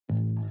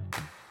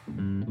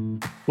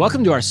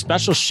Welcome to our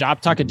special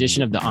Shop Talk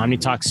edition of the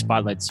OmniTalk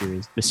Spotlight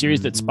Series, the series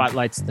that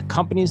spotlights the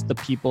companies, the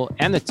people,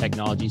 and the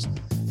technologies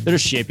that are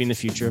shaping the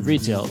future of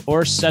retail,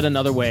 or said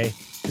another way,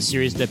 the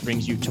series that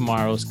brings you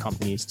tomorrow's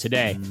companies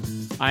today.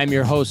 I am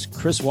your host,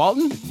 Chris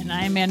Walton. And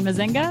I am Ann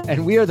Mazinga.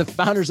 And we are the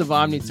founders of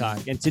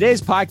OmniTalk. And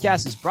today's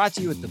podcast is brought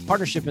to you with the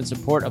partnership and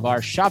support of our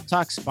Shop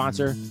Talk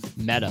sponsor,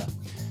 Meta.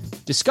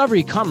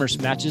 Discovery Commerce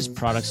matches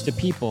products to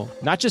people,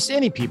 not just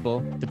any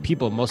people, the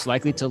people most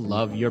likely to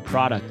love your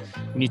product.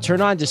 When you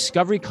turn on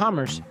Discovery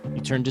Commerce,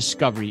 you turn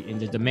discovery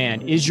into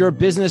demand. Is your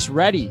business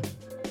ready?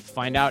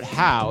 Find out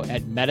how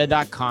at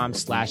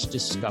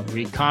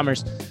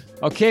meta.com/discoverycommerce.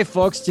 Okay,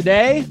 folks,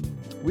 today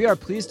we are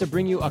pleased to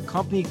bring you a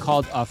company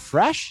called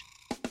Afresh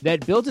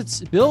that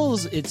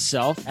bills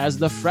itself as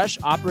the fresh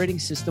operating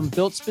system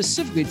built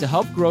specifically to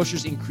help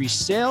grocers increase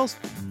sales,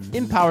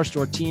 empower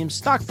store teams,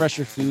 stock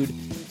fresher food,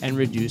 and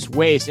reduce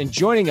waste. And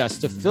joining us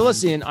to fill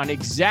us in on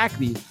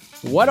exactly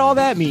what all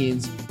that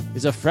means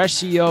is Afresh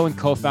CEO and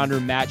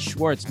co-founder Matt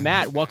Schwartz.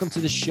 Matt, welcome to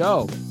the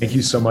show. Thank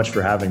you so much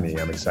for having me.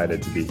 I'm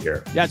excited to be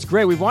here. Yeah, it's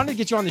great. We've wanted to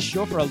get you on the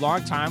show for a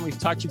long time. We've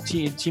talked to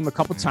your team a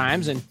couple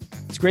times, and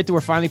it's great that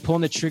we're finally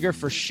pulling the trigger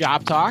for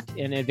Shop Talk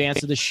in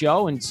advance of the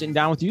show and sitting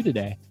down with you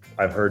today.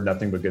 I've heard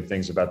nothing but good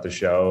things about the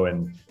show,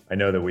 and I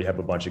know that we have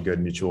a bunch of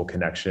good mutual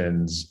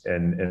connections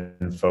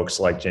and folks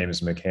like James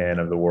McCann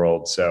of the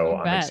world. So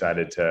I'm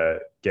excited to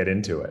get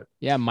into it.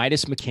 Yeah,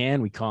 Midas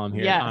McCann, we call him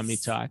here at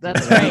OmniTalk.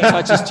 That's right.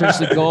 Touches turns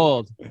to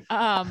gold.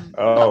 Oh,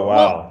 wow.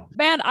 Well,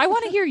 man, I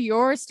want to hear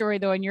your story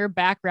though, and your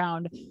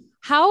background.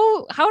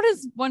 How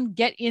does one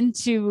get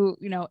into,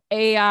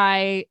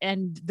 AI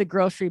and the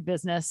grocery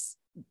business?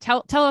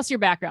 Tell us your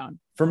background.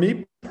 For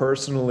me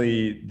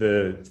personally,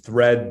 the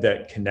thread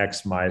that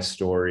connects my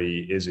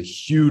story is a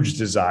huge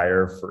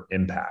desire for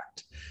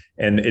impact.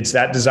 And it's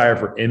that desire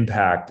for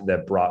impact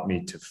that brought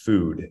me to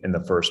food in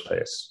the first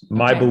place.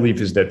 My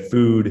belief is that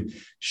food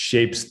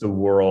shapes the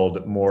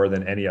world more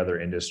than any other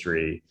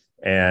industry.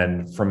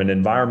 And from an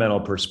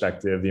environmental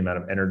perspective, the amount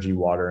of energy,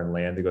 water, and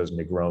land that goes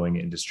into growing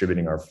and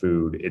distributing our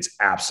food, it's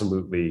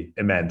absolutely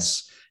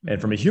immense. And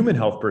from a human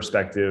health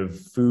perspective,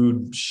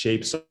 food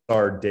shapes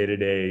our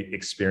day-to-day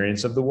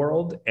experience of the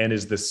world and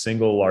is the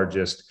single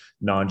largest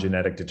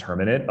non-genetic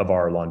determinant of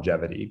our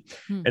longevity.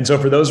 And so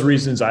for those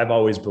reasons, I've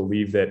always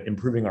believed that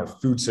improving our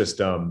food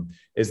system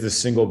is the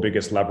single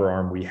biggest lever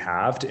arm we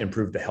have to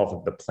improve the health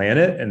of the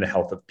planet and the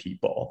health of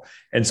people.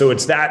 And so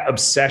it's that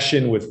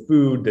obsession with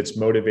food that's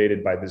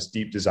motivated by this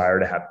deep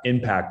desire to have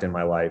impact in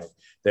my life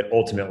that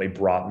ultimately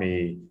brought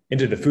me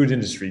into the food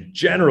industry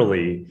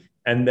generally.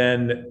 And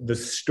then the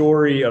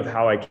story of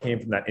how I came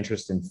from that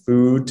interest in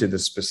food to the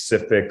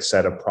specific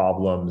set of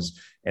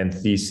problems and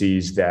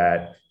theses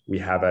that we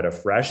have at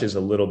Afresh is a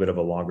little bit of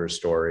a longer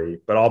story,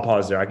 but I'll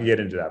pause there. I can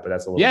get into that, but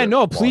that's a little bit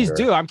no, please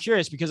longer. do. I'm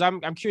curious because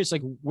I'm curious,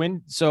 like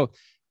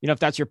if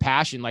that's your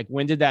passion, like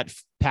when did that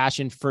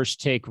passion first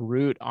take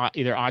root,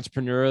 either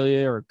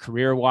entrepreneurially or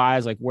career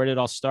wise? Like where did it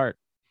all start?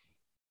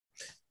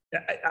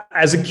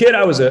 As a kid,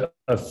 I was a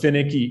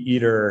finicky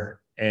eater.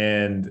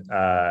 And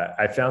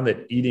I found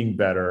that eating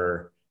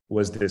better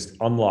was this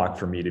unlock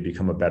for me to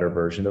become a better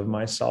version of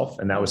myself.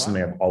 And that was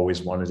something I've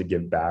always wanted to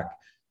give back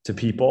to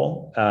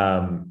people.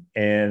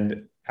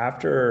 And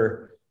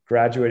after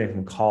graduating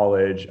from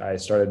college, I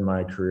started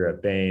my career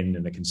at Bain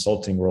in a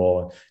consulting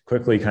role,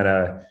 quickly kind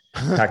of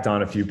packed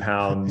on a few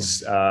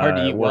pounds,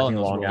 working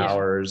long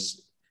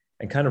hours,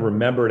 and kind of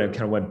remembered and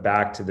kind of went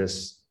back to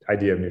this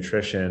idea of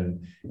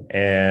nutrition.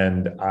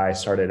 And I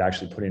started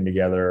actually putting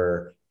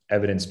together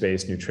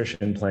evidence-based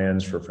nutrition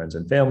plans for friends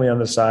and family on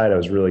the side. I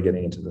was really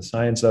getting into the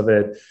science of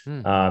it.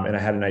 And I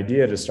had an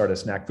idea to start a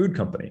snack food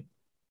company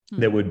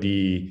that would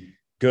be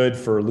good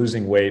for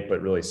losing weight, but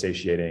really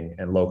satiating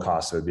and low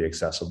cost, so it would be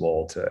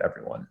accessible to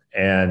everyone.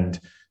 And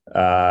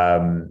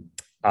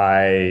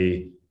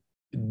I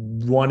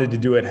wanted to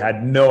do it,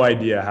 had no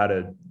idea how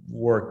to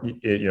work,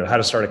 how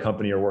to start a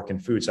company or work in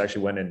food. So I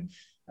actually went and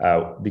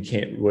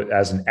became,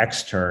 as an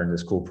extern,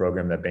 this cool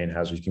program that Bain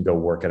has where you can go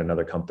work at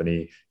another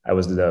company. I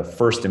was the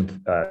first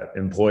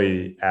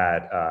employee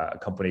at a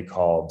company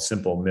called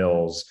Simple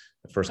Mills,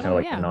 the first kind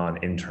of a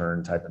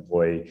non-intern type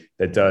employee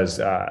that does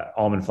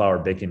almond flour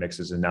baking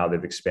mixes. And now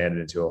they've expanded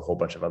into a whole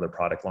bunch of other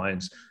product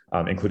lines,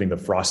 including the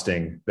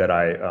frosting that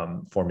I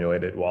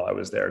formulated while I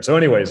was there. So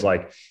anyways,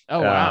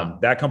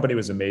 that company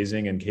was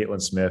amazing. And Caitlin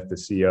Smith, the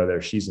CEO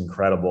there, she's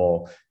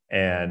incredible.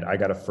 And I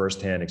got a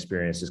firsthand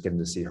experience just getting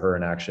to see her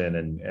in action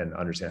and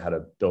understand how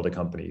to build a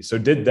company. So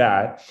did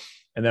that.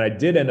 And then I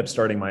did end up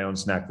starting my own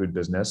snack food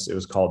business. It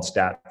was called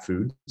Stat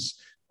Foods.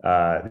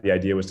 The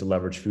idea was to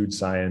leverage food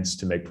science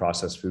to make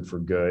processed food for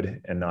good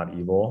and not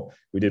evil.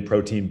 We did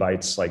protein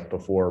bites like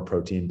before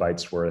protein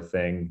bites were a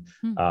thing.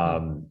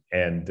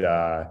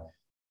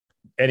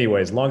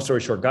 Anyways, long story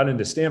short, got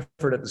into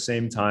Stanford at the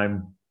same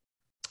time.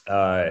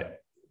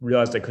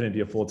 Realized I couldn't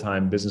be a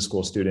full-time business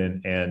school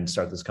student and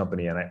start this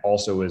company. And I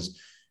also was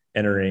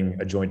entering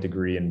a joint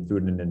degree in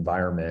food and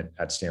environment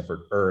at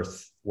Stanford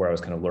Earth where I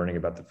was kind of learning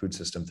about the food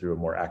system through a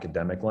more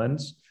academic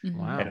lens.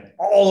 Wow. And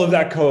all of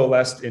that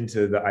coalesced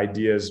into the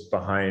ideas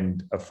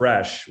behind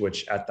Afresh,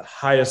 which at the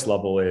highest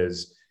level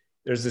is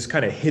there's this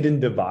kind of hidden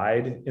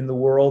divide in the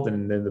world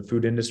and in the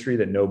food industry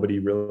that nobody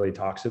really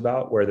talks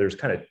about, where there's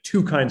kind of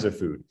two kinds of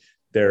food.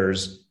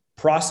 There's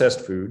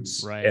processed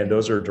foods, right, and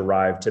those are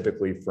derived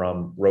typically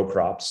from row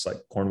crops like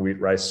corn, wheat,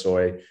 rice,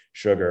 soy,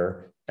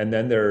 sugar. And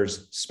then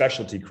there's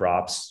specialty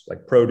crops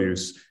like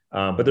produce,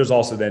 but there's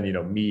also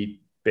then,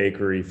 meat,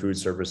 bakery, food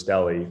service,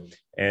 deli.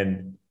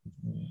 And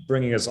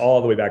bringing us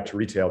all the way back to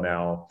retail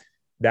now,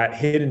 that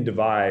hidden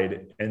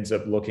divide ends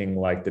up looking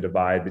like the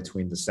divide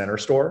between the center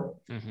store,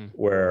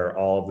 where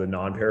all of the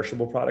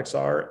non-perishable products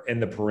are,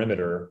 and the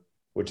perimeter,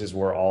 which is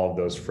where all of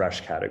those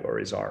fresh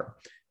categories are.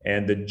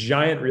 And the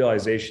giant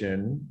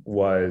realization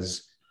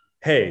was,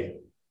 hey,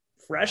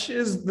 fresh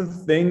is the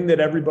thing that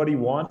everybody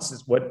wants.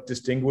 It's what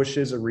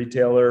distinguishes a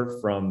retailer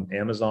from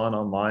Amazon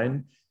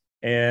online.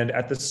 And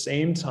at the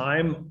same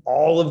time,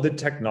 all of the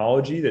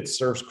technology that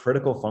serves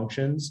critical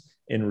functions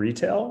in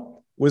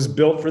retail was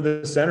built for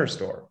the center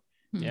store.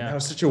 Yeah. That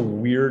was such a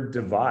weird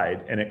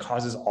divide, and it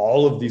causes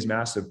all of these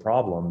massive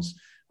problems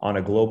on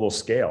a global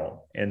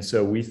scale. And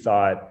so we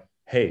thought,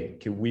 hey,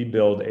 can we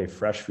build a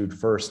fresh food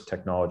first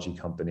technology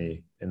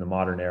company in the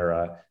modern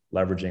era,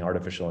 leveraging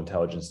artificial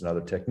intelligence and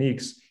other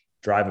techniques,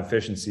 drive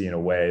efficiency in a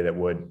way that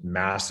would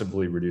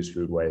massively reduce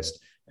food waste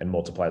and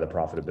multiply the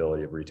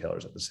profitability of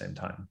retailers at the same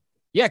time?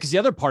 Yeah, because the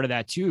other part of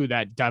that too,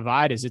 that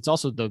divide, is it's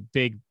also the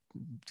big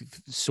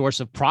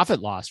source of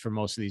profit loss for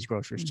most of these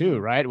grocers too,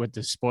 right? With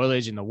the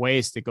spoilage and the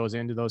waste that goes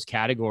into those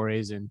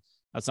categories, and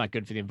that's not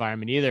good for the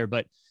environment either.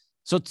 But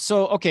so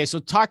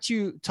talk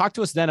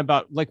to us then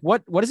about like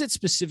what is it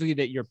specifically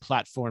that your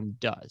platform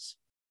does?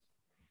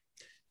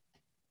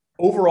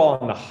 Overall,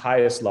 on the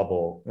highest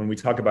level, when we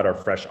talk about our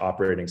fresh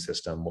operating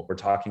system, what we're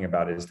talking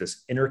about is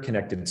this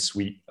interconnected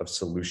suite of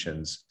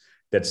solutions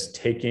that's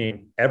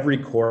taking every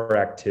core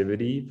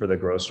activity for the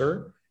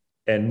grocer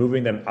and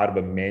moving them out of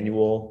a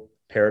manual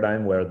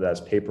paradigm, whether that's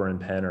paper and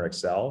pen or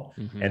Excel,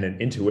 and an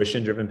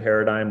intuition-driven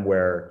paradigm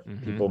where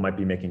people might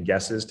be making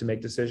guesses to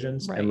make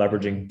decisions, and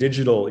leveraging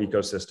digital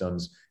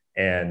ecosystems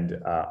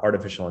and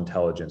artificial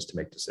intelligence to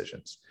make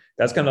decisions.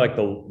 That's kind of like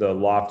the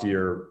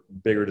loftier,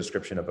 bigger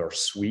description of our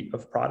suite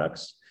of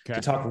products. Okay.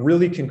 To talk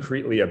really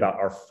concretely about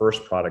our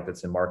first product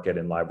that's in market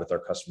and live with our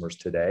customers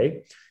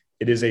today,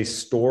 it is a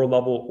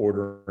store-level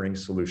ordering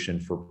solution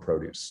for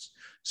produce.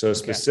 So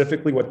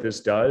specifically what this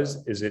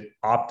does is it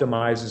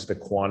optimizes the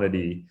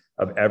quantity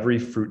of every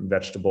fruit and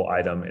vegetable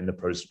item in the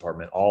produce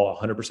department, all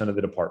 100% of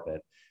the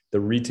department. The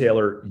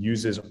retailer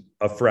uses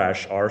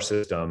Afresh, our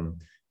system,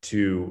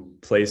 to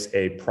place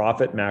a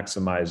profit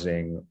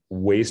maximizing,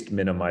 waste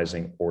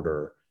minimizing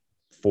order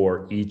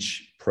for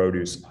each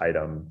produce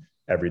item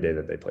every day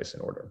that they place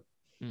an order.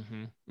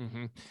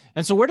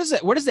 And so where does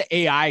the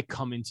AI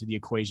come into the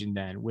equation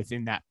then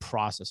within that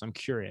process? I'm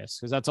curious,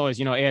 because that's always,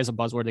 AI is a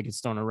buzzword that gets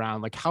thrown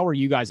around. Like, how are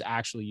you guys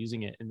actually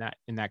using it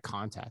in that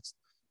context?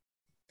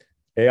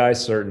 AI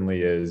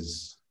certainly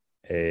is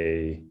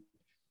a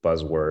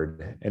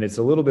buzzword, and it's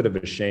a little bit of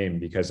a shame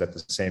because at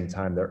the same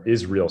time, there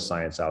is real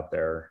science out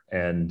there.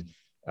 And,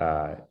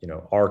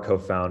 our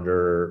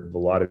co-founder,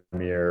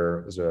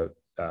 Vladimir, is a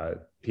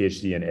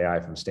PhD in AI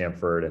from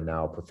Stanford and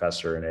now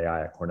professor in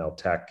AI at Cornell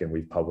Tech. And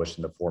we've published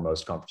in the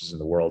foremost conferences in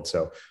the world.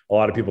 So a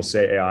lot of people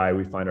say AI,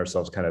 we find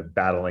ourselves kind of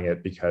battling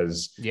it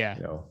because,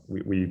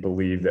 we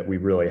believe that we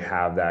really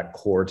have that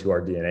core to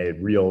our DNA,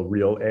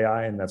 real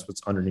AI, and that's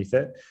what's underneath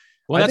it.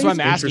 Well, that's what I'm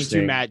asking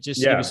too, Matt,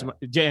 just to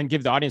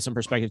give the audience some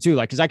perspective too.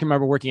 Like, cause I can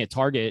remember working at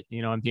Target,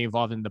 and being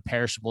involved in the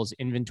perishables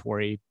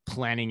inventory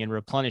planning and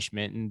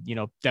replenishment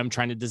and, them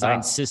trying to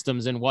design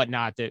systems and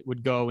whatnot that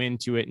would go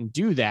into it and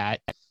do that.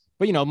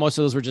 But, most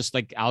of those were just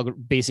like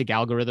basic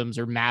algorithms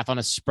or math on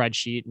a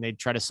spreadsheet, and they'd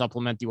try to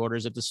supplement the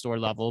orders at the store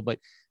level. But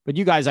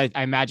you guys, I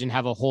imagine,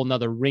 have a whole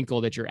nother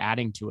wrinkle that you're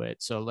adding to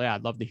it. So yeah,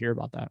 I'd love to hear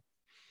about that.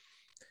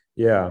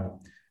 Yeah.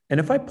 And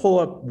if I pull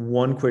up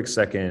one quick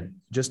second,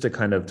 just to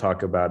kind of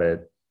talk about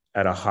it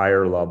at a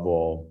higher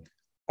level,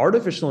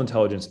 artificial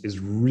intelligence is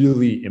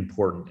really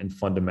important and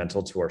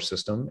fundamental to our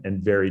system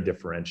and very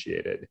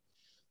differentiated.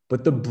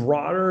 But the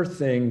broader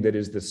thing that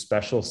is the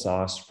special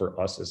sauce for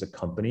us as a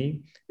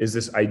company is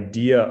this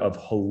idea of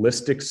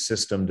holistic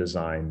system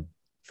design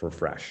for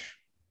fresh.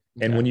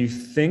 Okay. And when you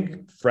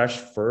think fresh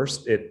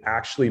first, it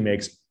actually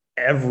makes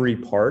every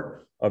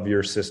part of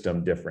your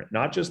system different,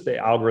 not just the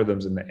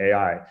algorithms and the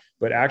AI,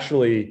 but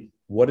actually,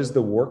 what does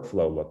the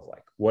workflow look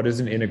like? What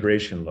does an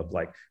integration look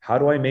like? How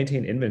do I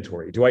maintain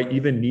inventory? Do I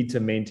even need to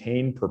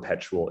maintain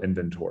perpetual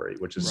inventory,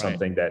 which is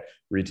something that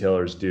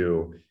retailers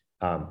do?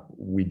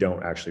 We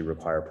don't actually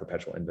require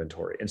perpetual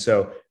inventory. And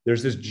so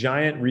there's this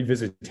giant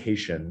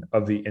revisitation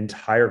of the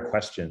entire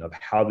question of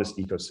how this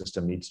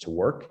ecosystem needs to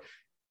work.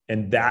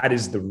 And that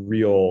is the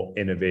real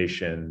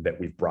innovation that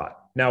we've brought.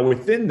 Now,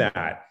 within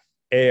that,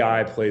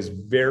 AI plays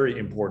very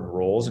important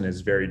roles and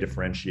is very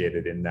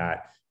differentiated in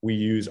that we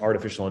use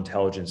artificial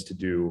intelligence to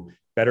do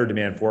better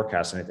demand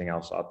forecasts than anything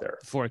else out there.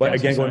 Forecast, but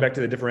again, going back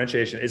to the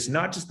differentiation, it's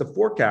not just the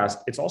forecast,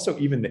 it's also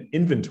even the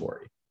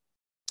inventory.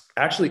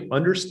 Actually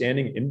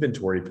understanding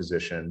inventory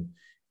position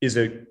is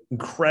an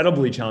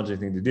incredibly challenging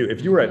thing to do.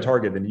 If you were at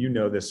Target, then you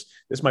know this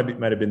might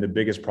have been the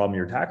biggest problem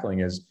you're tackling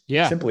is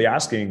simply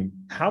asking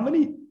how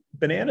many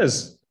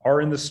bananas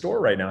are in the store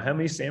right now? How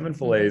many salmon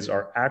fillets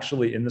are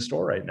actually in the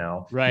store right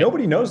now? Right.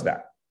 Nobody knows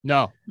that.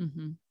 No.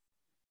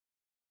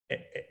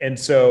 And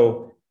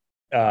so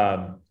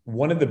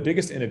one of the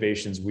biggest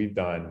innovations we've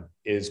done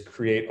is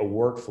create a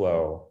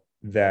workflow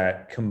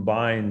that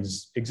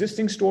combines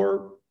existing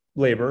store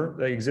labor,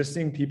 the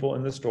existing people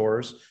in the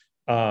stores,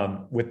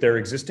 with their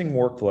existing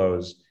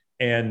workflows,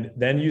 and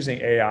then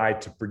using AI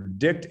to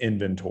predict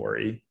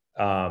inventory,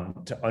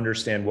 to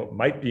understand what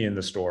might be in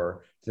the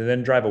store, to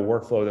then drive a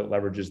workflow that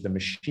leverages the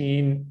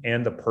machine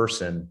and the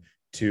person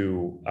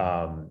to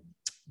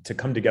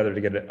come together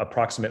to get an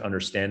approximate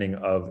understanding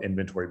of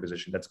inventory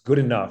position that's good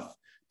enough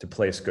to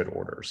place good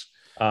orders.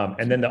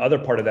 And then the other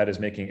part of that is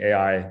making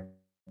AI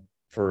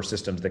for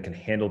systems that can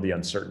handle the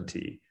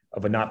uncertainty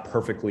of a not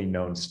perfectly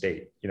known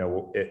state.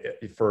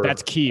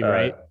 That's key,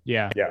 right?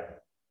 Yeah.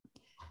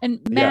 And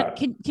Matt,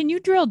 can you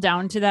drill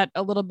down to that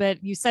a little bit?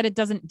 You said it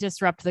doesn't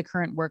disrupt the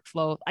current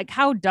workflow. Like,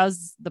 how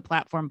does the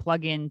platform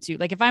plug into,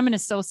 like, if I'm an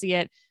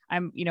associate,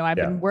 I've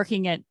been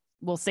working at,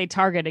 we'll say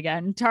Target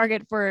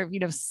for,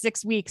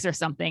 6 weeks or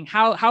something.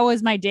 How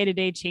is my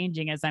day-to-day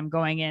changing as I'm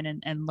going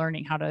in and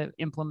learning how to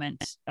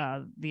implement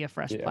the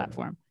Afresh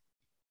platform?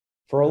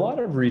 For a lot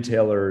of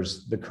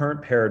retailers, the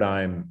current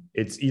paradigm,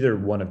 it's either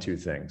one of two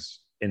things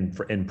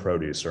in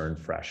produce or in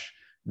fresh.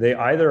 They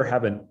either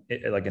have an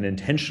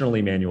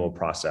intentionally manual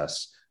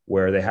process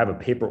where they have a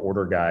paper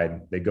order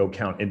guide, they go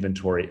count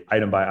inventory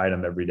item by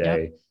item every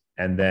day,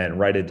 and then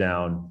write it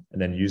down and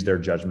then use their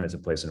judgment to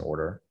place an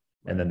order.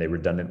 And then they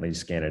redundantly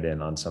scan it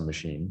in on some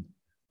machine.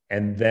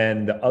 And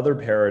then the other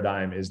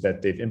paradigm is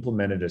that they've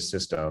implemented a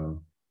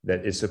system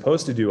that is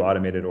supposed to do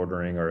automated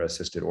ordering or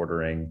assisted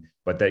ordering,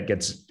 but that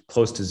gets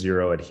close to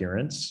zero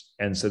adherence.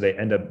 And so they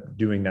end up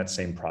doing that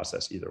same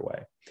process either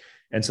way.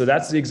 And so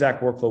that's the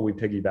exact workflow we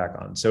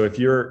piggyback on. So if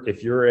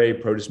you're a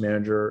produce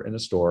manager in a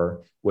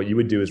store, what you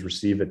would do is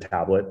receive a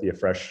tablet. The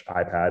Afresh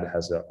iPad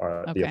has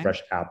the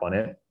Afresh app on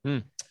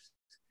it.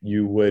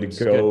 You would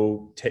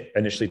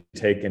initially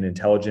take an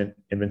intelligent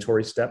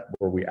inventory step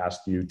where we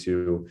ask you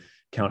to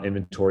count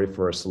inventory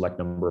for a select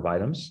number of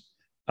items.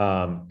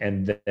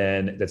 And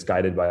then that's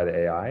guided by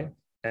the AI.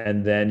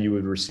 And then you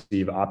would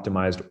receive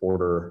optimized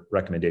order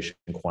recommendation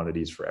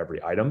quantities for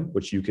every item,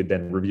 which you could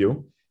then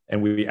review.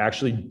 And we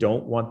actually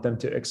don't want them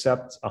to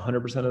accept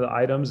 100% of the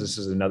items. This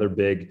is another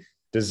big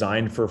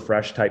design for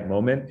fresh type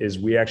moment, is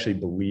we actually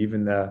believe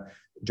in the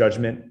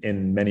judgment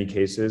in many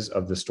cases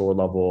of the store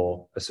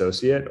level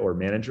associate or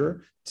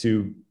manager.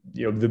 To,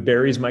 the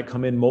berries might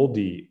come in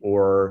moldy,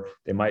 or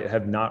they might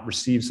have not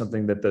received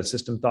something that the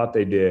system thought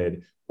they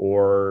did,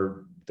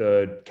 or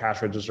the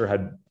cash register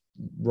had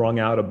wrung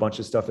out a bunch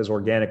of stuff as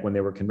organic when they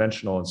were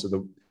conventional. And so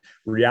the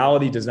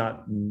reality does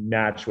not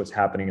match what's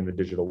happening in the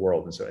digital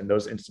world. And so in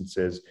those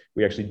instances,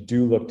 we actually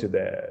do look to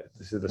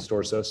the store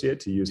associate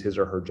to use his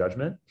or her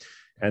judgment.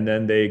 And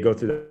then they go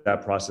through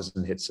that process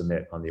and hit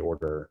submit on the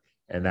order.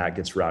 And that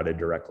gets routed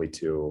directly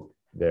to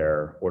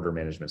their order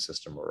management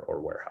system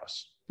or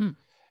warehouse.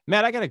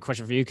 Matt, I got a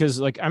question for you,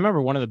 because I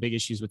remember one of the big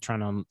issues with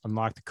trying to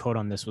unlock the code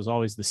on this was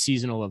always the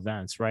seasonal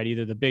events, right?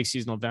 Either the big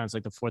seasonal events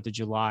like the 4th of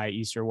July,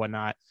 Easter,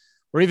 whatnot,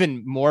 or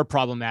even more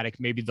problematic,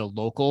 maybe the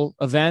local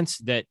events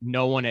that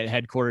no one at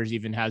headquarters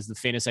even has the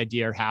faintest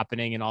idea are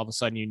happening. And all of a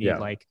sudden you need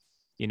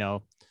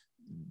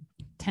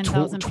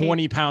 10,000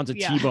 20 pounds of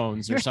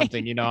T-bones or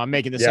something, I'm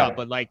making this up,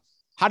 but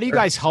how do you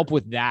guys help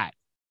with that?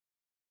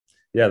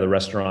 Yeah, the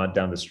restaurant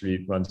down the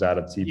street runs out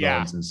of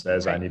T-bones and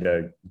says, I need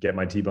to get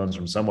my T-bones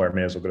from somewhere.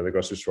 May as well go to the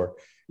grocery store.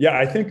 Yeah,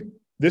 I think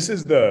this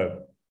is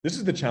the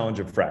challenge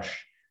of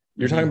fresh.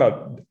 You're talking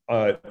about,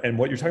 and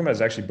what you're talking about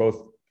is actually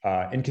both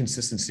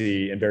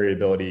inconsistency and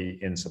variability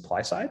in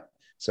supply side.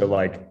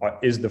 So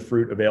is the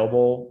fruit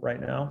available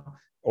right now?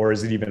 Or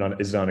is it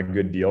on a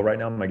good deal right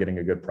now? Am I getting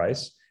a good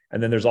price?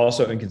 And then there's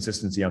also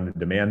inconsistency on the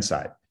demand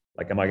side.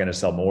 Am I going to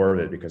sell more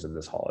of it because of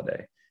this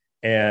holiday?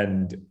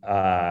 And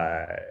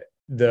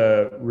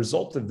the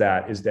result of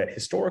that is that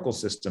historical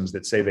systems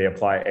that say they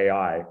apply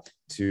AI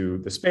to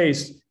the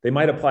space, they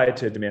might apply it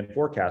to a demand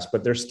forecast,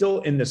 but they're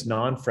still in this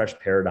non-fresh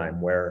paradigm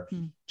where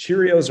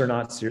Cheerios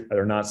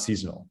are not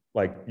seasonal.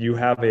 You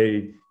have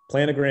a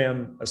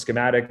planogram, a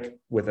schematic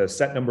with a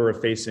set number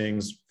of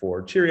facings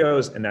for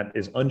Cheerios, and that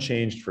is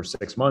unchanged for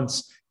 6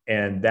 months.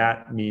 And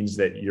that means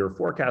that your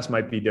forecast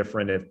might be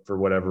different if, for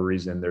whatever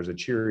reason, there's a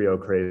Cheerio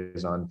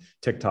craze on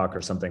TikTok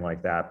or something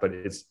like that, but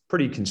it's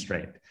pretty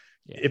constrained.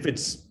 If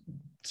it's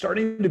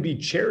starting to be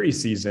cherry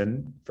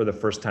season for the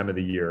first time of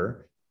the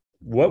year,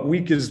 what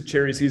week is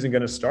cherry season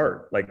going to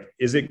start?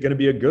 Is it going to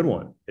be a good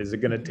one? Is it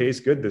going to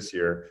taste good this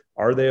year?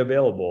 Are they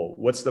available?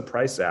 What's the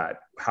price at?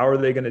 how are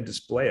they going to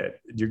display it?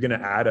 You're going to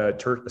add a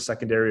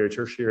secondary or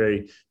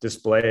tertiary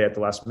display at the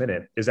last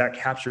minute. Is that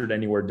captured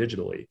anywhere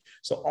digitally?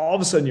 So all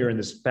of a sudden you're in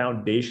this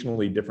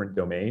foundationally different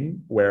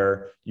domain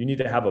where you need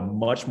to have a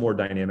much more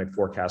dynamic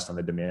forecast on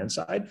the demand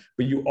side,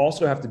 but you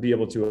also have to be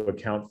able to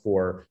account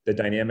for the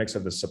dynamics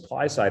of the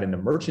supply side and the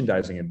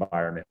merchandising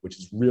environment, which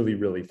is really,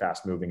 really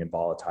fast moving and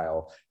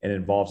volatile and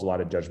involves a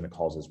lot of judgment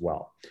calls as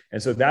well.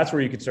 And so that's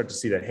where you can start to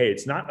see that, hey,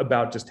 it's not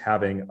about just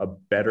having a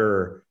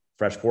better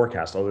fresh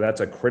forecast, although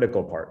that's a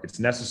critical part. It's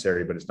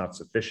necessary, but it's not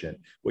sufficient.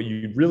 What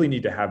you really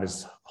need to have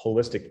is a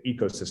holistic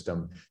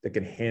ecosystem that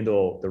can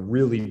handle the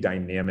really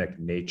dynamic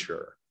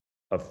nature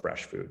of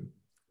fresh food.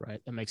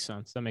 Right. That makes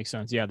sense.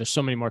 Yeah. There's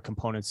so many more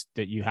components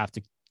that you have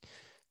to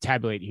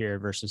tabulate here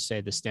versus, say,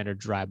 the standard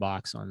dry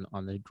box on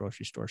the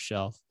grocery store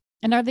shelf.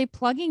 And are they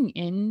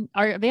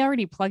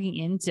already plugging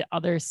into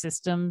other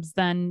systems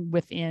then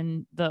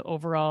within the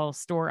overall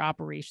store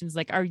operations?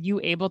 Like, are you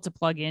able to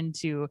plug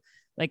into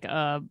like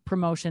a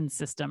promotion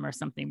system or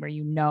something where,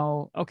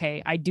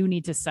 okay, I do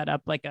need to set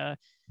up like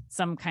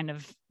some kind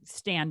of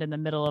stand in the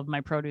middle of my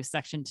produce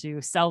section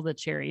to sell the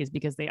cherries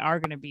because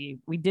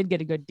we did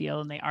get a good deal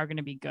and they are going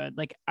to be good.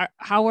 Like,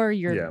 how are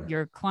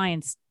your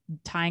clients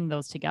tying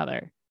those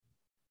together?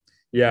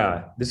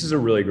 Yeah, this is a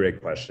really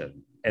great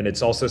question. And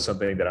it's also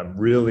something that I'm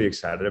really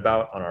excited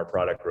about on our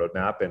product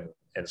roadmap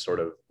and sort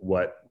of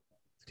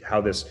how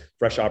this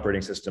fresh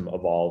operating system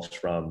evolves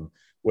from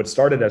what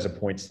started as a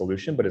point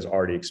solution, but is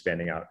already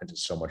expanding out into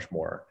so much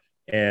more.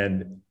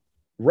 And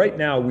right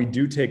now we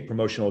do take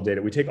promotional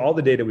data. We take all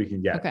the data we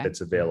can get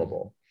that's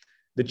available.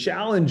 The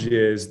challenge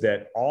is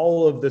that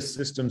all of the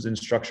systems and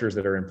structures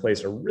that are in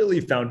place are really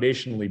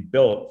foundationally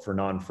built for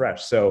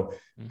non-fresh. So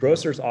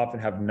grocers often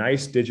have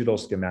nice digital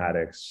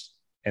schematics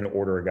and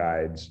order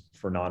guides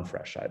for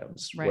non-fresh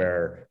items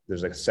where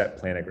there's a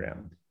set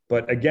planogram.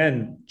 But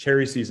again,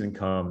 cherry season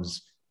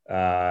comes.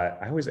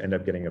 I always end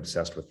up getting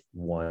obsessed with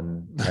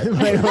one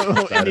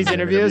in these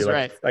interviews,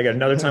 right? Like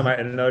another time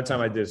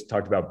I just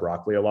talked about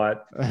broccoli a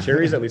lot.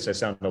 Cherries, at least I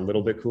sound a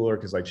little bit cooler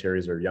because like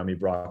cherries are yummy.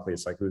 Broccoli,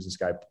 it's like, who's this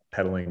guy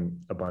peddling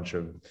a bunch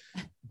of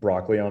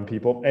broccoli on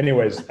people?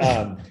 Anyways,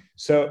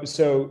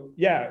 so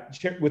yeah,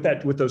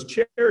 with those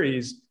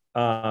cherries,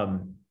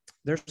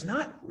 there's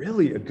not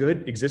really a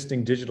good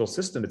existing digital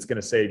system that's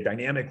going to say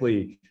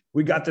dynamically,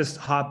 we got this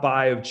hot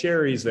buy of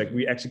cherries, like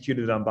we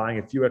executed on buying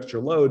a few extra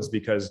loads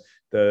because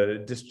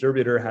the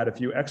distributor had a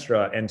few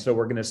extra. And so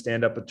we're going to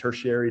stand up a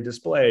tertiary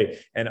display.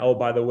 And oh,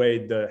 by the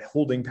way, the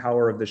holding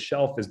power of the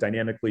shelf is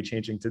dynamically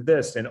changing to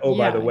this. And oh,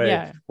 by the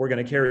way, we're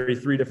going to carry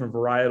 3 different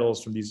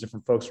varietals from these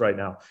different folks right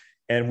now.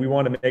 And we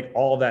want to make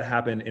all of that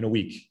happen in a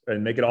week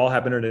and make it all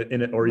happen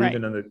in it, or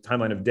even on the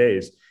timeline of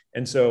days.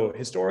 And so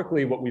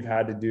historically, what we've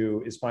had to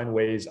do is find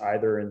ways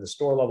either in the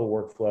store level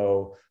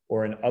workflow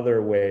or in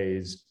other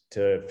ways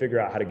to figure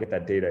out how to get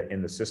that data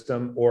in the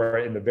system, or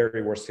in the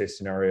very worst case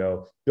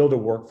scenario, build a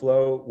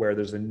workflow where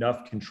there's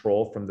enough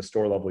control from the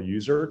store level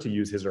user to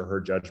use his or her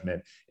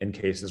judgment in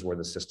cases where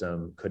the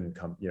system couldn't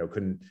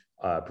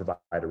provide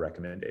a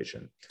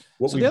recommendation.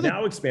 What we've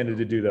now expanded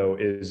to do though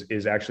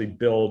is actually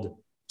build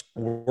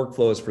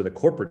workflows for the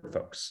corporate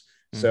folks.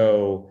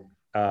 So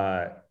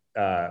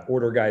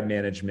order guide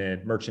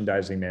management,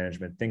 merchandising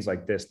management, things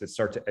like this that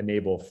start to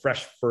enable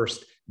fresh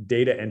first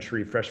data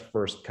entry, fresh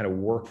first kind of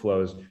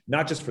workflows,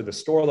 not just for the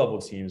store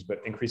level teams, but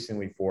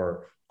increasingly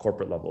for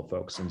corporate level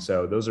folks. And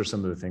so those are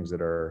some of the things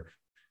that are,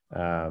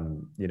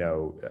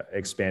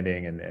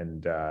 expanding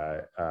and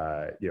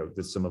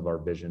that's some of our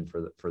vision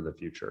for the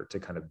future to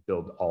kind of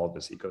build all of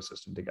this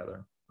ecosystem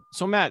together.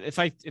 So Matt, if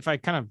I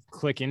kind of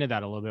click into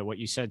that a little bit, what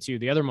you said too,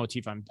 the other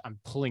motif I'm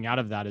pulling out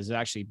of that is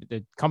actually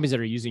the companies that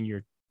are using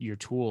your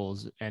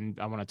tools. And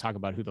I want to talk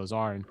about who those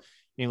are and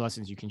any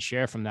lessons you can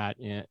share from that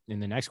in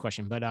the next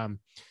question. But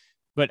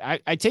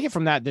I take it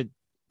from that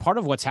part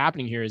of what's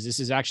happening here is this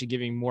is actually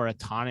giving more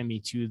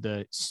autonomy to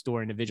the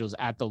store individuals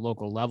at the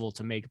local level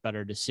to make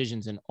better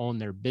decisions and own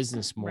their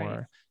business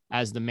more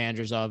as the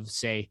managers of,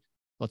 say,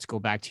 let's go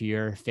back to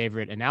your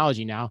favorite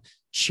analogy now,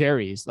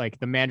 cherries, like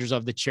the managers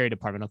of the cherry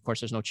department. Of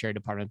course, there's no cherry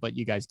department, but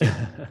you guys did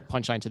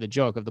punchline to the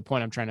joke of the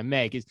point I'm trying to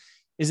make.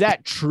 Is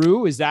that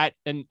true? Is that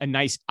a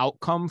nice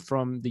outcome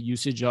from the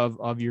usage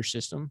of your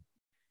system?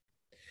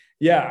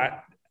 Yeah,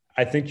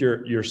 I think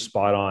you're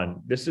spot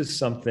on. This is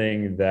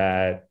something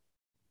that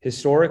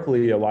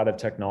historically a lot of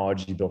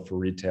technology built for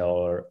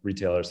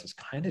retailers has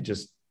kind of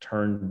just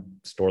turned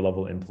store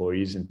level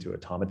employees into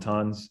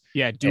automatons.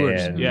 Yeah,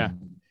 doers.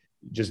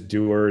 Just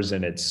doers,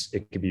 and it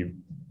could be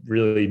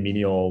really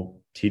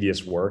menial,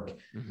 tedious work.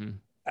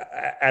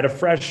 At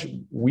Afresh,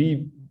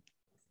 we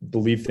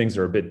believe things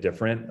are a bit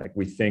different. Like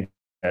we think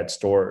at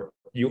store,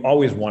 you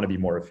always want to be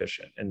more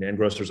efficient, and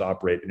grocers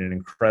operate in an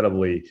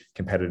incredibly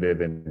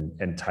competitive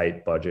and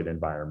tight budget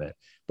environment.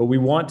 But we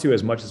want to,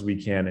 as much as we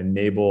can,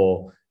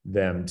 enable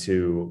them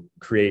to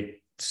create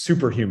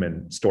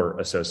superhuman store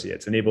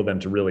associates, enable them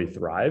to really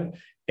thrive.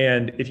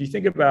 And if you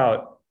think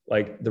about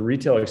like the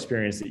retail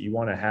experience that you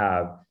want to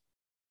have,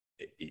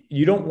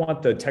 you don't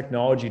want the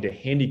technology to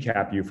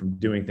handicap you from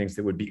doing things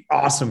that would be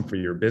awesome for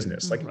your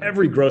business. Like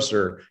every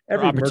grocer,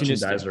 every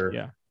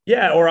merchandiser,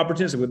 or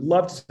opportunistic would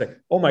love to say,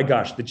 oh my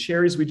gosh, the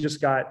cherries we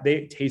just got,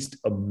 they taste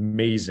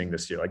amazing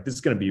this year. Like this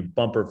is going to be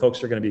bumper.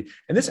 Folks are going to be,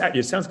 and this,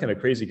 it sounds kind of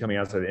crazy coming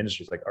outside the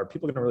industry. It's like, are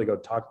people going to really go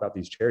talk about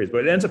these cherries?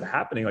 But it ends up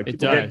happening. Like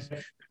people get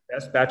the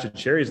best batch of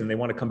cherries and they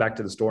want to come back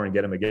to the store and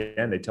get them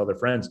again. They tell their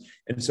friends.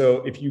 And so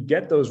if you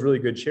get those really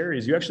good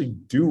cherries, you actually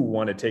do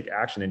want to take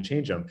action and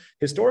change them.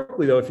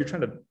 Historically though, if you're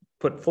trying to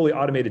put fully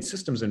automated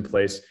systems in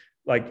place,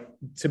 like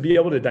to be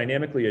able to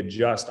dynamically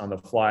adjust on the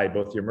fly,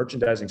 both your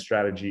merchandising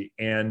strategy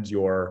and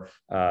your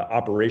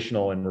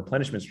operational and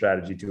replenishment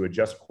strategy to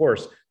adjust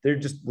course, there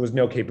just was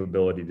no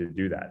capability to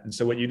do that. And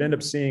so what you'd end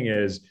up seeing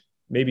is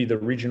maybe the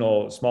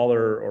regional,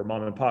 smaller or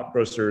mom and pop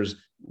grocers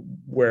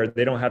where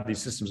they don't have these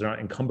systems, they're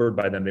not encumbered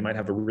by them. They might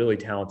have a really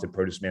talented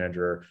produce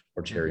manager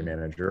or cherry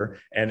manager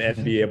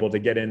and be able to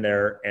get in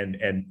there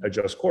and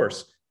adjust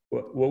course.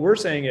 What we're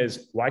saying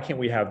is, why can't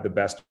we have the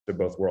best of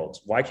both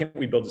worlds? Why can't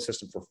we build a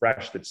system for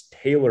fresh that's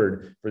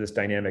tailored for this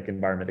dynamic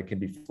environment that can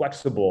be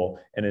flexible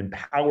and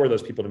empower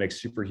those people to make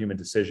superhuman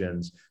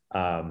decisions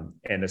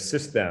and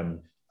assist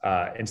them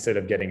instead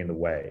of getting in the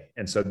way?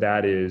 And so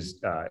that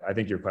is, I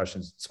think your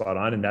question's spot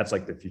on. And that's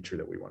like the future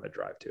that we want to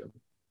drive to.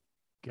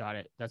 Got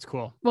it. That's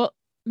cool. Well,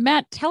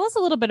 Matt, tell us a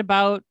little bit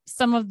about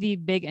some of the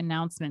big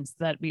announcements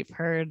that we've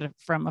heard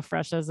from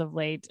Afresh as of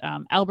late.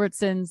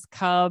 Albertsons,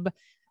 Cub,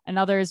 and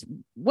others.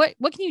 What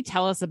can you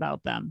tell us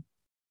about them?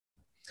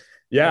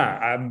 Yeah,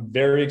 I'm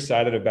very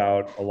excited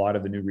about a lot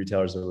of the new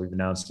retailers that we've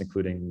announced,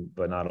 including,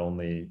 but not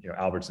only,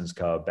 Albertsons,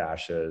 Cub,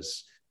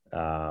 Bashas',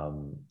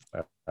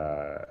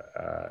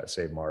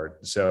 Save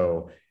Mart.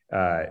 So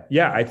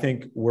I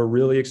think we're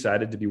really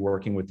excited to be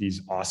working with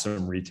these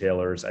awesome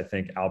retailers. I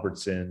think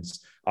Albertsons,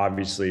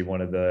 obviously one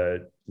of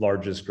the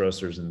largest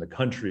grocers in the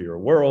country or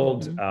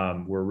world.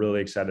 We're really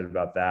excited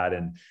about that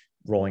and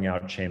rolling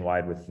out chain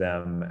wide with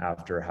them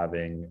after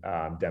having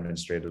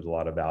demonstrated a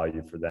lot of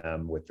value for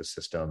them with the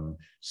system.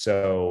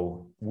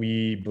 So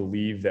we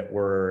believe that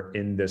we're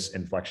in this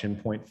inflection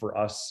point for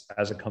us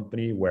as a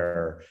company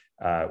where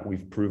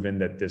we've proven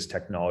that this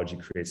technology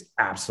creates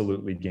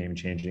absolutely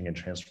game-changing and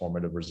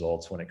transformative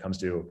results when it comes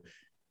to,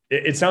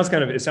 it sounds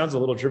a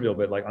little trivial,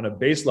 but like on a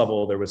base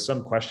level, there was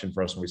some question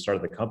for us when we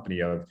started the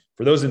company of,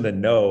 for those in the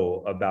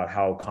know about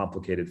how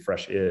complicated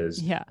Fresh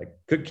is,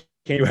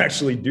 can you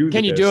actually do this?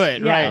 Can you do it?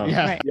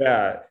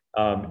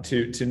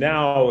 To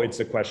now it's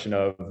a question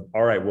of,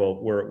 all right, well,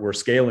 we're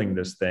scaling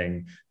this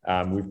thing.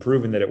 We've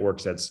proven that it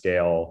works at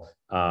scale.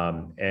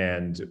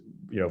 And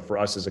for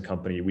us as a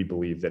company, we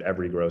believe that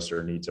every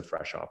grocer needs a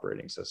Fresh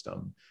operating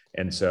system.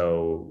 And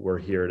so we're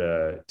here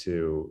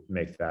to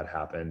make that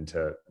happen,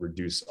 to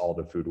reduce all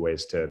the food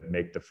waste, to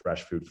make the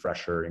fresh food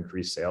fresher,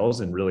 increase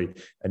sales, and really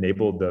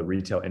enable the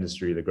retail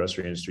industry, the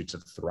grocery industry to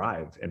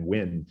thrive and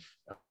win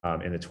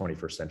in the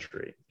 21st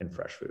century in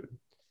fresh food.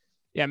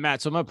 Yeah,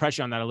 Matt. So I'm gonna press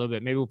you on that a little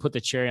bit. Maybe we'll put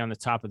the cherry on the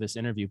top of this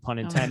interview, pun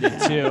intended,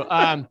 too.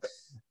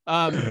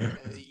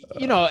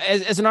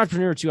 As an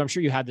entrepreneur too, I'm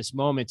sure you had this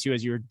moment too,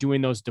 as you're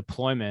doing those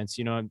deployments,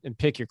 and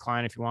pick your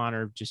client if you want,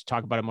 or just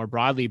talk about it more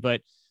broadly.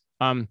 But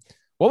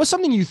what was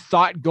something you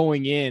thought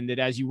going in that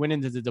as you went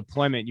into the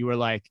deployment, you were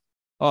like,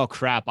 oh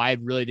crap, I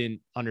really didn't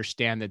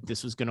understand that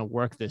this was going to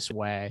work this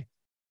way.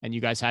 And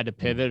you guys had to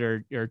pivot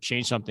or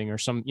change something or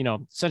some,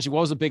 essentially what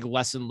was a big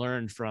lesson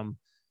learned from,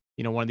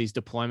 one of these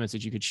deployments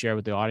that you could share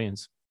with the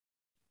audience?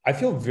 I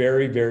feel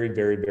very, very,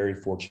 very, very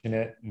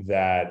fortunate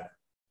that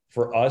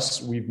for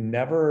us, we've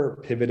never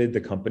pivoted the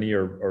company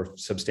or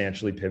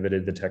substantially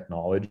pivoted the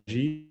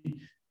technology.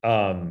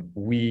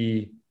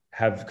 We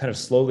have kind of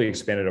slowly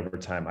expanded over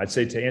time. I'd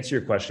say, to answer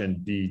your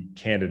question, be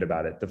candid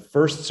about it. The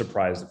first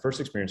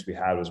experience we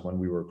had was when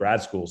we were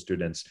grad school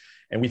students,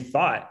 and we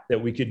thought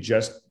that we could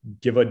just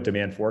give a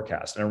demand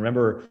forecast. And I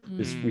remember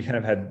we kind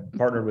of had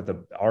partnered with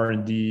an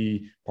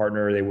R&D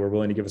partner. They were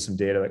willing to give us some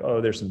data, like,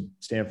 oh, there's some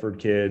Stanford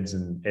kids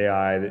and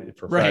AI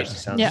for Fresh.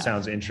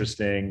 Sounds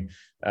interesting.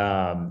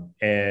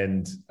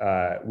 And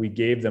we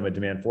gave them a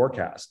demand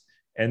forecast,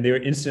 and they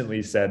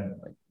instantly said,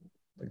 like,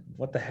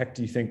 what the heck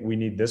do you think we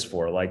need this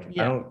for? I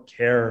don't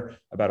care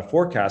about a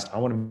forecast. I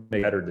want to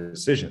make better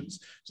decisions.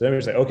 So then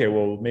we say, okay,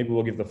 well, maybe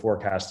we'll give the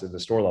forecast to the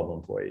store level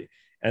employee.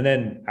 And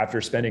then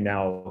after spending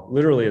now,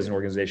 literally as an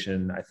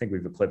organization, I think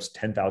we've eclipsed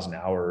 10,000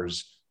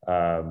 hours.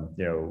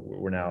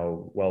 We're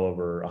now well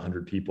over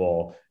 100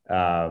 people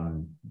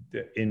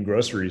in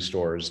grocery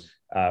stores.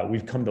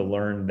 We've come to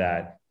learn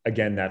that,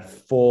 again, that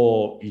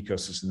full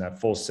ecosystem,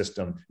 that full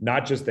system,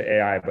 not just the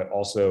AI, but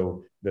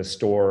also the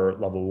store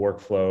level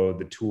workflow,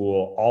 the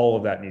tool, all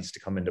of that needs to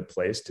come into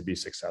place to be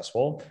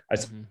successful. I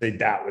say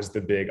that was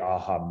the big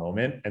aha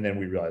moment. And then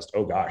we realized,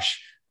 oh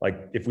gosh, like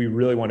if we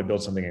really want to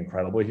build something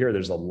incredible here,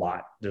 there's a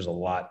lot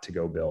to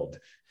go build.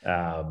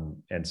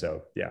 And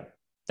so, yeah.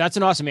 That's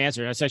an awesome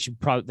answer. That's actually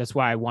that's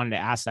why I wanted to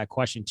ask that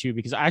question too,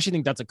 because I actually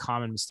think that's a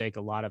common mistake.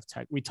 A lot of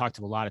tech, we talked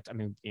to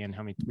Ian,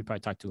 we probably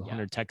talked to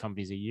 100 tech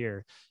companies a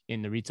year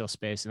in the retail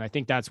space. And I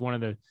think that's one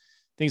of the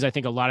things I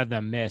think a lot of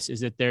them miss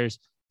is that there's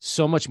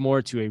so much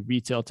more to a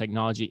retail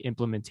technology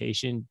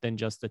implementation than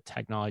just the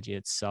technology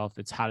itself.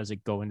 It's how does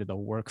it go into the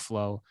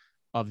workflow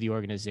of the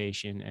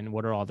organization, and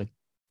what are all the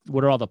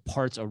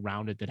parts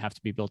around it that have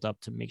to be built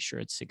up to make sure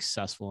it's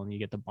successful and you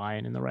get the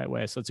buy-in in the right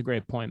way. So it's a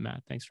great point,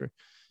 Matt. Thanks for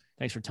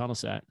telling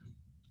us that.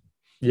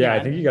 Yeah,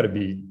 I think you got to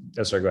be.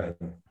 Oh, sorry, go ahead.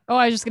 Oh,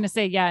 I was just going to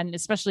say, yeah. And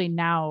especially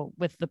now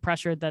with the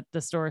pressure that the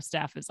store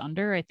staff is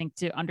under, I think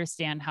to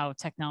understand how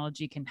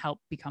technology can help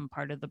become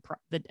part of the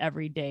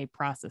everyday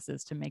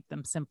processes to make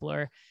them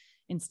simpler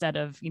instead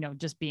of,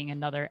 just being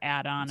another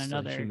add-on, it's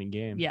another human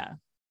game. Yeah.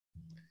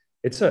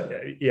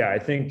 I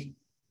think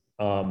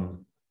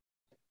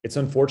it's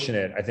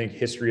unfortunate. I think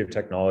history of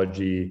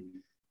technology,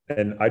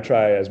 and I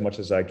try as much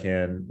as I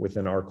can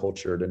within our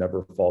culture to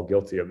never fall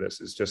guilty of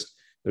this, is just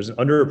there's an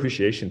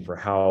underappreciation for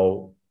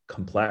how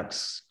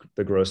complex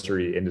the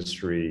grocery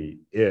industry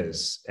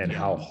is and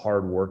how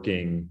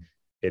hardworking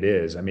it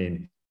is. I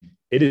mean,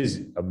 it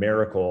is a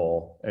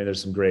miracle. And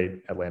there's some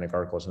great Atlantic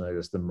articles on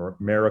this, the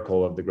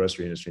miracle of the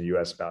grocery industry in the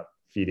US about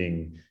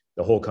feeding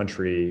the whole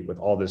country with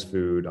all this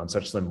food on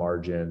such slim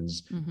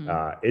margins. Mm-hmm.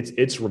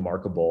 It's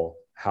remarkable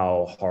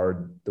how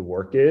hard the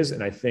work is.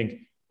 And I think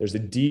there's a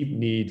deep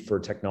need for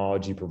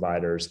technology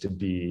providers to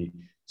be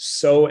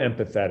so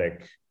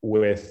empathetic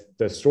with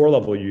the store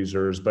level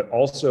users, but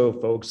also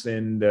folks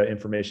in the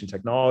information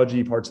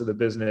technology parts of the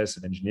business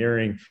and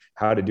engineering,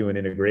 how to do an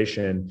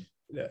integration.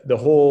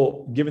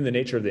 Given the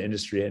nature of the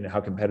industry and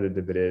how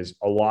competitive it is,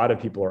 a lot of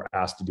people are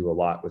asked to do a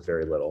lot with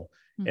very little.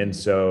 Mm-hmm. And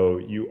so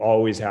you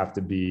always have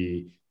to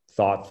be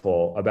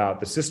thoughtful about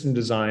the system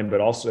design,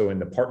 but also in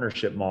the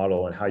partnership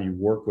model and how you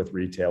work with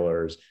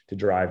retailers to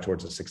drive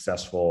towards a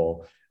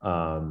successful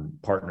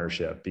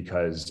partnership.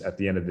 Because at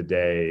the end of the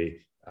day,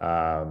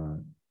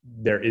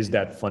 there is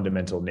that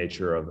fundamental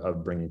nature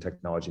of bringing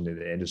technology into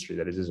the industry,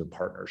 that it is a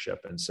partnership.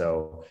 And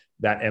so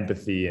that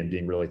empathy and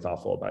being really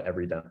thoughtful about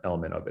every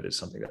element of it is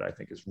something that I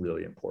think is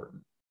really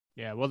important.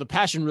 Yeah. Well, the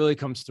passion really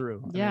comes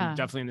through. Yeah. I mean,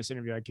 definitely in this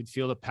interview, I could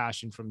feel the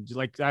passion from,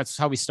 like, that's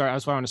how we start.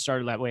 That's why I want to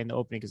start that way in the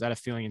opening, because I had a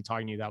feeling in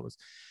talking to you that was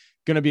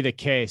going to be the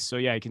case. So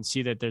yeah, I can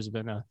see that there's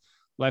been a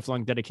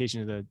lifelong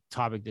dedication to the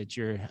topic that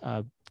you're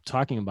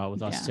talking about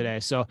with us today.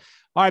 So,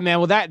 all right, man.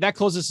 Well, that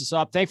closes us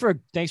up. Thanks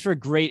for a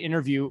great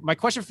interview. My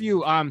question for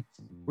you,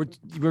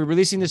 we're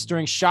releasing this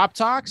during Shop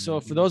Talk. So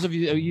for those of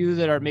you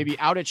that are maybe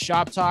out at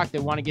Shop Talk,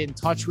 that want to get in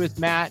touch with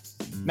Matt,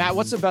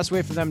 what's the best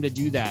way for them to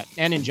do that?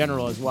 And in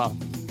general as well.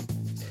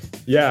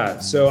 Yeah,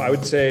 so I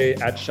would say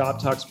at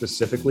Shop Talk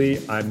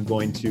specifically, I'm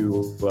going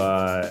to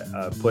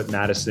put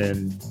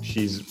Madison.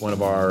 She's one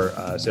of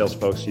our sales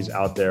folks. She's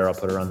out there. I'll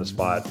put her on the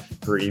spot.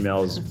 Her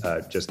email is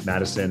just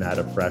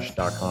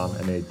madison@afresh.com,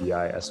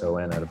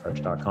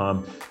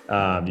 madison@afresh.com.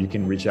 You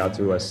can reach out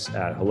to us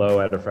at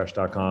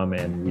hello@afresh.com,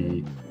 and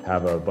we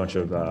have a bunch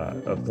of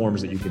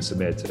forms that you can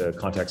submit to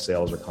contact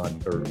sales or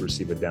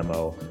receive a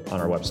demo on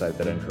our website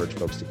that I encourage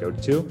folks to go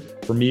to.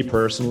 For me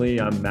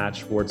personally, I'm Matt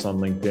Schwartz on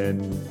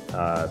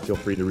LinkedIn. Feel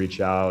free to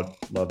reach out.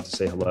 Love to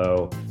say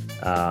hello.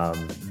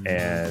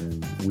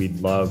 And we'd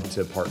love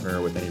to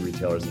partner with any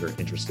retailers that are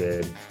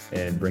interested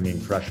in bringing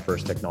fresh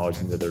first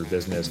technology into their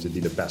business to be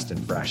the best in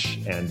fresh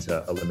and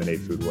to eliminate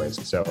food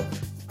waste. So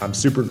I'm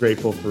super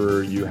grateful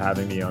for you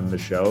having me on the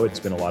show. It's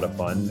been a lot of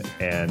fun,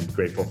 and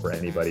grateful for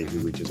anybody who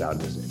reaches out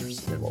and is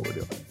interested in what we're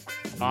doing.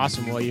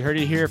 Awesome. Well, you heard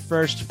it here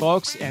first,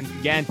 folks. And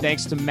again,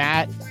 thanks to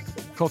Matt,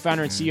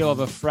 co-founder and CEO of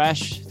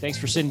Afresh. Thanks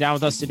for sitting down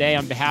with us today.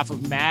 On behalf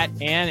of Matt,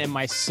 Ann, and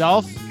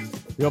myself,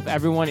 we hope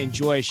everyone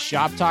enjoys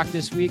Shop Talk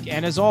this week.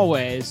 And as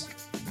always,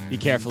 be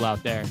careful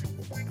out there.